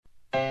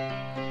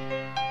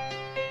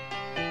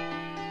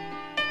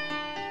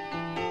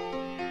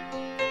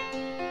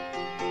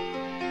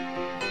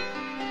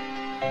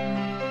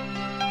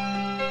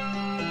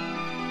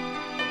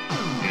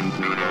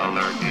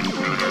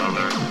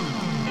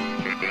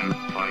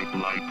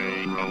like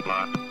a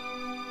robot.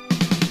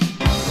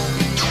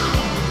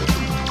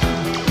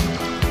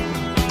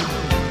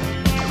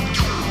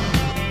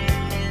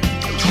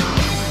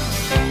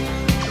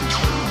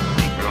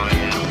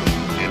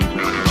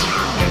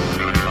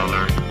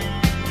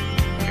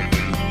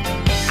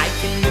 I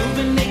can move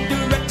in 8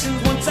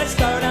 directions. Once I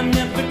start, I'm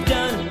never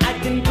done. I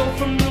can go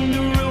from room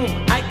to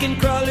room. I can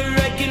crawl or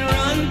I can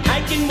run.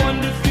 I can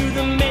wander through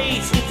the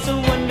maze. It's a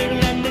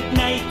wonderland at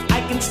night.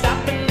 I can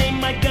stop and aim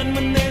my gun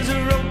when there's a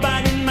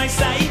robot in my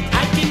sight.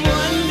 I can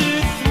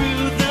wander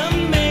through the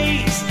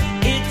maze.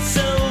 It's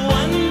a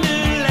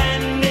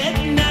wonderland at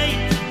night.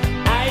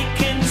 I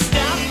can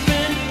stop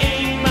and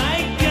aim my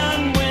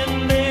gun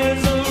when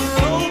there's a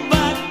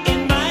robot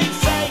in my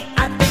sight.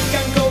 I think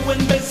I'm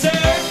going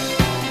berserk.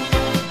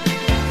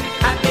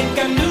 I think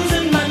I'm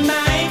losing my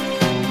mind.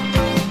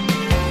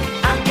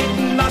 I'm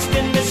getting lost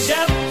in the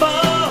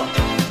shuffle.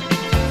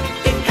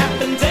 It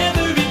happens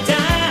every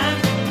time.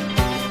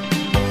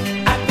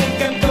 I think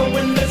I'm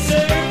going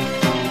berserk.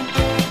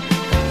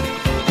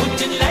 Would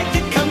you like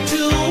to come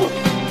too?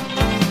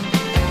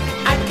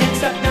 I can't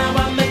stop now,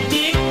 I'm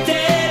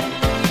addicted.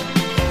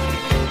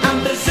 I'm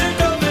berserk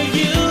over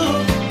you.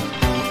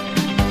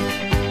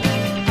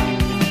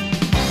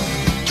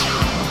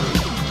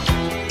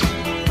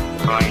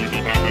 Going to be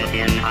ended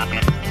in hot.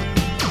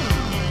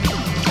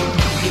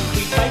 If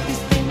we fight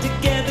this